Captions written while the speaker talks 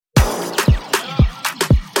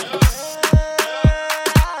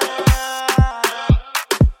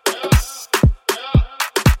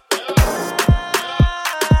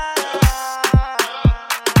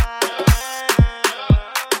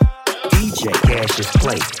Cassius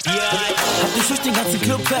Clay. Hab dich durch den ganzen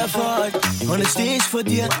Club verfolgt und jetzt steh ich vor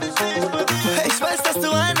dir. Ich weiß, dass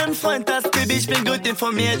du einen Freund hast, Baby, ich bin gut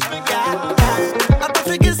informiert. Ja. Aber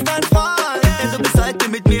vergiss deinen Freund, denn du bist heute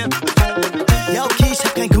mit mir. Ja, okay, ich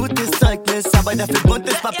hab kein gutes Zeugnis, aber dafür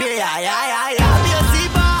buntes Papier. Ja,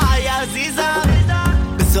 Sisa,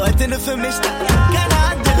 bist du heute nur für mich da? Keine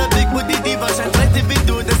andere Big Booty Diva scheint heute wie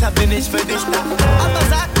du, deshalb bin ich für dich da. Aber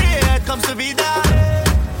sag mir, kommst du wieder?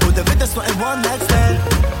 Oder wird das nur ein One-Night-Stand?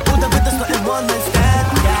 Oder wird das nur ein One-Night-Stand?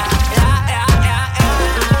 Ja.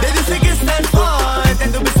 Baby, vergiss deinen Freund,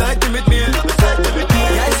 denn du bist heute mit mir.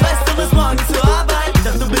 Ja, ich weiß, du musst morgen zur Arbeit,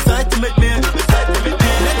 doch du bist heute mit mir. Denn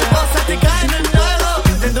du brauchst heute keinen Euro,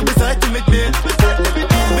 denn du bist heute mit mir. Bitte,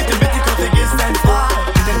 komm, vergiss deinen Freund,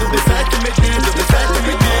 denn du bist heute mit mir. Du bist heute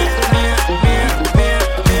mit mir.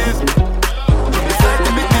 Du bist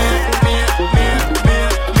heute mit mir.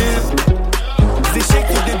 Sie schickt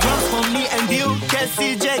dir den Drums von me and you.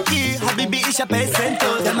 Cassie, Jackie, Habibi, ich hab Essento.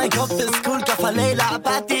 Ja, mein Kopf ist cool, Koffer, Leila,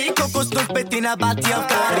 Party, Kokosnuss, Bettina, Batti auf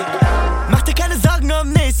Kari. Mach dir keine Sorgen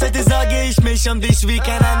um nichts, heute sorge ich mich um dich wie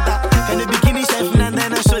kein anderer. Keine Bikini-Schäfen an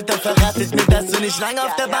deiner Schulter verratet mir, dass du nicht lange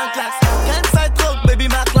auf der Bank lagst. Kein Zeitdruck, Baby,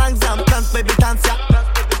 mach langsam, tanz, Baby, tanz, ja.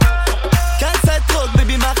 Kein Zeitdruck,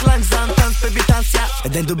 Baby, mach langsam, tanz, Baby, tanz, ja.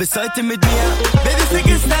 Denn du bist heute mit mir. Baby,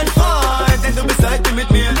 vergiss deinen Freund, denn du bist heute mit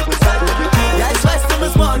mir. Ja, ich weiß, du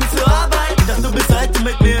musst morgen zur Arbeit, doch du bist heute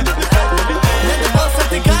mit mir. Denn du brauchst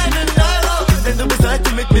heute keinen Euro, denn du bist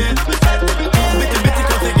heute mit mir. Bitte,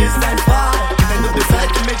 komm, vergiss deinen Freund, denn du bist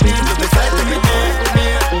heute mit mir. Du bist heute mit mir.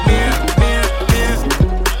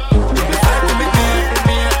 Du bist heute mit mir.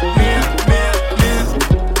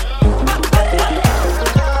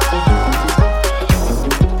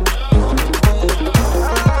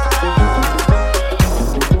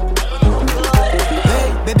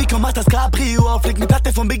 Baby, komm, mach das Cabrio auf, leg ne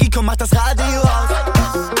Platte von Biggie, komm, mach das Radio aus.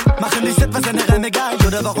 Machen die Set, was deine Reime geil,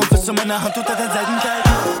 oder warum fühlst du meine Hand unter dein Seitenkleid?